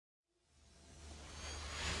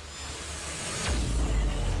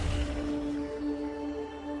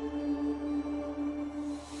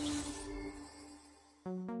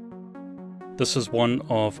This is one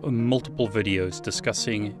of multiple videos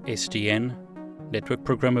discussing SDN, network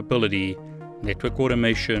programmability, network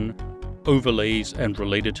automation, overlays, and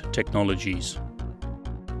related technologies.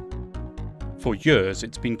 For years,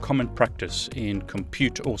 it's been common practice in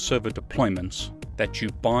compute or server deployments that you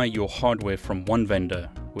buy your hardware from one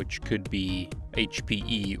vendor, which could be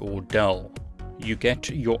HPE or Dell. You get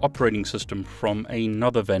your operating system from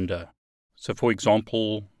another vendor. So for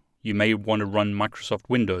example, you may want to run Microsoft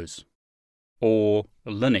Windows, or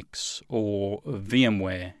Linux, or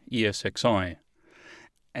VMware, ESXi.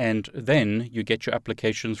 And then you get your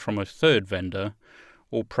applications from a third vendor,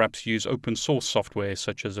 or perhaps use open source software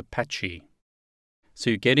such as Apache.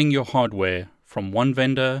 So you're getting your hardware from one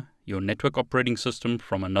vendor, your network operating system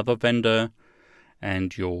from another vendor,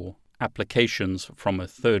 and your applications from a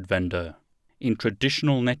third vendor. In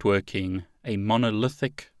traditional networking, a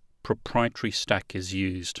monolithic proprietary stack is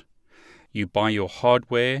used. You buy your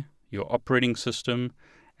hardware, your operating system,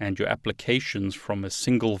 and your applications from a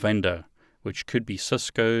single vendor, which could be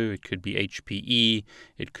Cisco, it could be HPE,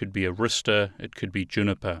 it could be Arista, it could be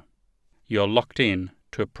Juniper. You're locked in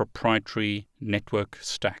to a proprietary network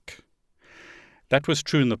stack. That was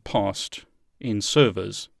true in the past in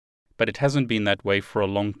servers, but it hasn't been that way for a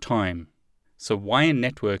long time. So why in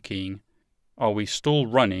networking are we still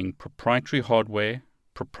running proprietary hardware,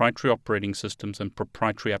 proprietary operating systems, and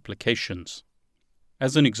proprietary applications?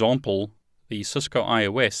 As an example, the Cisco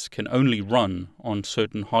iOS can only run on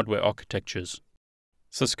certain hardware architectures.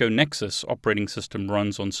 Cisco Nexus operating system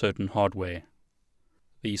runs on certain hardware.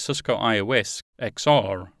 The Cisco iOS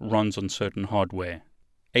XR runs on certain hardware.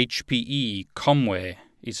 HPE Comware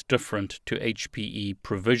is different to HPE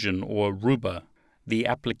Provision or Aruba. The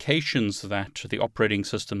applications that the operating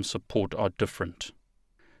systems support are different.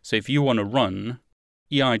 So if you want to run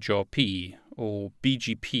EIGRP or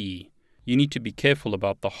BGP, you need to be careful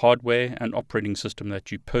about the hardware and operating system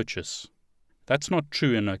that you purchase. That's not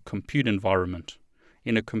true in a compute environment.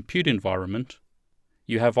 In a compute environment,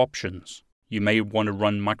 you have options. You may want to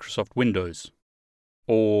run Microsoft Windows,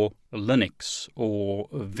 or Linux, or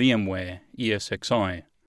VMware, ESXi.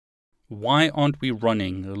 Why aren't we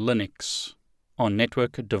running Linux on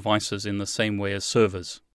network devices in the same way as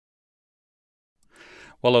servers?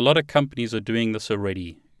 Well, a lot of companies are doing this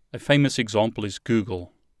already. A famous example is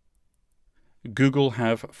Google. Google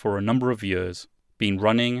have, for a number of years, been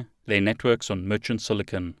running their networks on merchant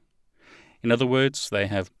silicon. In other words, they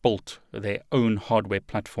have built their own hardware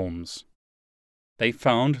platforms. They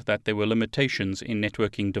found that there were limitations in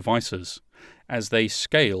networking devices. As they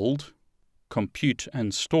scaled compute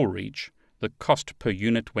and storage, the cost per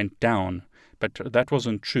unit went down, but that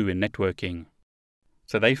wasn't true in networking.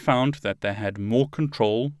 So they found that they had more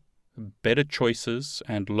control, better choices,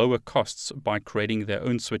 and lower costs by creating their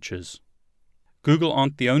own switches. Google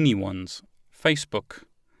aren't the only ones. Facebook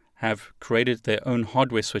have created their own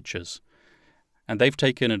hardware switches, and they've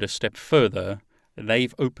taken it a step further.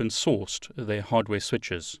 They've open-sourced their hardware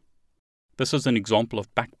switches. This is an example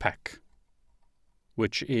of Backpack,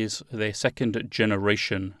 which is their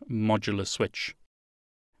second-generation modular switch.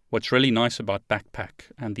 What's really nice about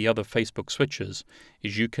Backpack and the other Facebook switches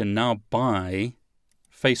is you can now buy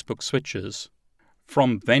Facebook switches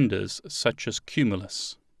from vendors such as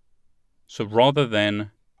Cumulus. So rather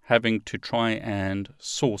than having to try and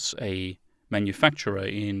source a manufacturer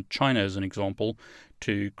in China, as an example,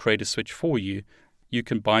 to create a switch for you, you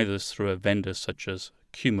can buy this through a vendor such as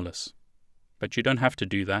Cumulus. But you don't have to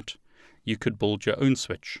do that. You could build your own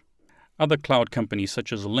switch. Other cloud companies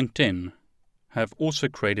such as LinkedIn have also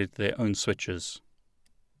created their own switches.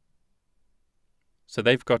 So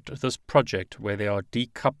they've got this project where they are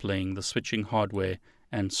decoupling the switching hardware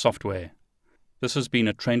and software. This has been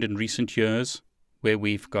a trend in recent years where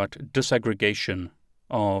we've got disaggregation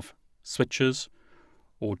of switches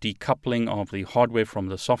or decoupling of the hardware from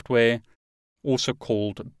the software, also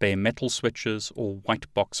called bare metal switches or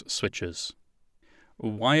Whitebox switches.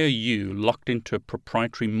 Why are you locked into a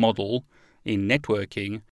proprietary model in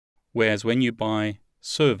networking, whereas when you buy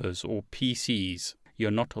servers or PCs, you're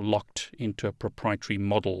not locked into a proprietary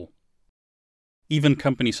model? Even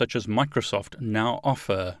companies such as Microsoft now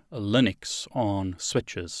offer Linux on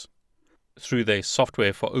switches through their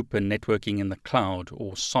Software for Open Networking in the Cloud,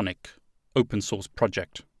 or SONiC, open source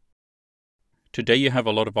project. Today you have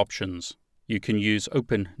a lot of options. You can use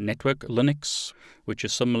Open Network Linux, which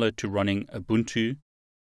is similar to running Ubuntu.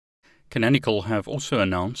 Canonical have also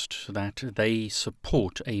announced that they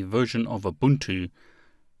support a version of Ubuntu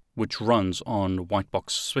which runs on Whitebox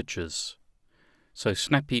switches. So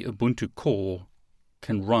Snappy Ubuntu Core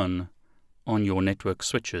can run on your network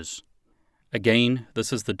switches. Again,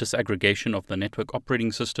 this is the disaggregation of the network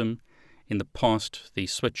operating system In the past, the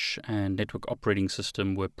switch and network operating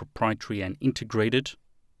system were proprietary and integrated.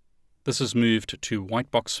 This has moved to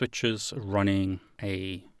Whitebox switches running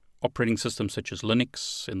a operating system such as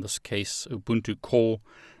Linux, in this case Ubuntu Core,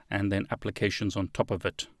 and then applications on top of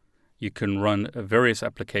it. You can run various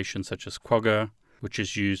applications such as Quagga, which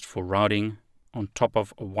is used for routing, on top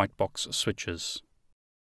of Whitebox switches.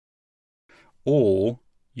 Or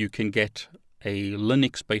you can get a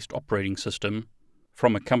Linux-based operating system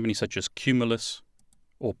from a company such as Cumulus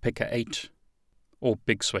or Pekka 8 or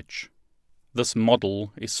Big Switch. This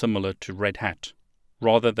model is similar to Red Hat.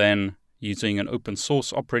 Rather than using an open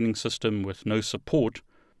source operating system with no support,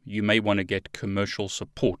 you may want to get commercial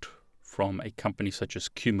support from a company such as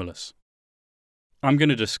Cumulus. I'm going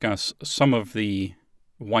to discuss some of the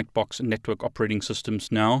Whitebox network operating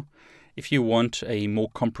systems now. If you want a more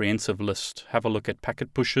comprehensive list, have a look at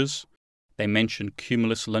Packet Pushers. They mention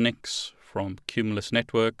Cumulus Linux from Cumulus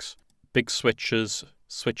Networks, Big Switches,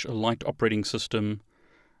 Switch Lite operating system,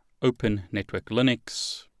 Open Network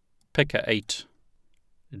Linux, Pekka 8,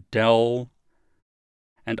 Dell,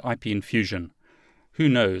 and IP Infusion. Who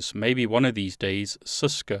knows, maybe one of these days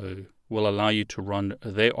Cisco will allow you to run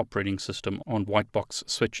their operating system on Whitebox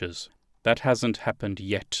switches. That hasn't happened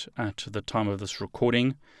yet at the time of this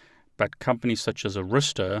recording, but companies such as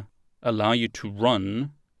Arista allow you to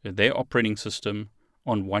run their operating system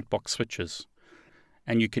on Whitebox switches.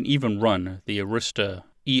 And you can even run the Arista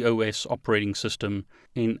EOS operating system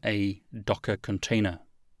in a Docker container.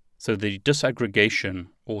 So the disaggregation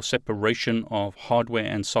or separation of hardware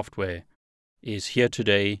and software is here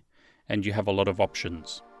today, and you have a lot of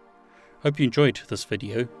options. Hope you enjoyed this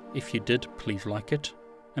video. If you did, please like it,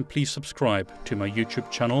 and please subscribe to my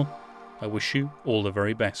YouTube channel. I wish you all the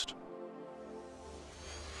very best.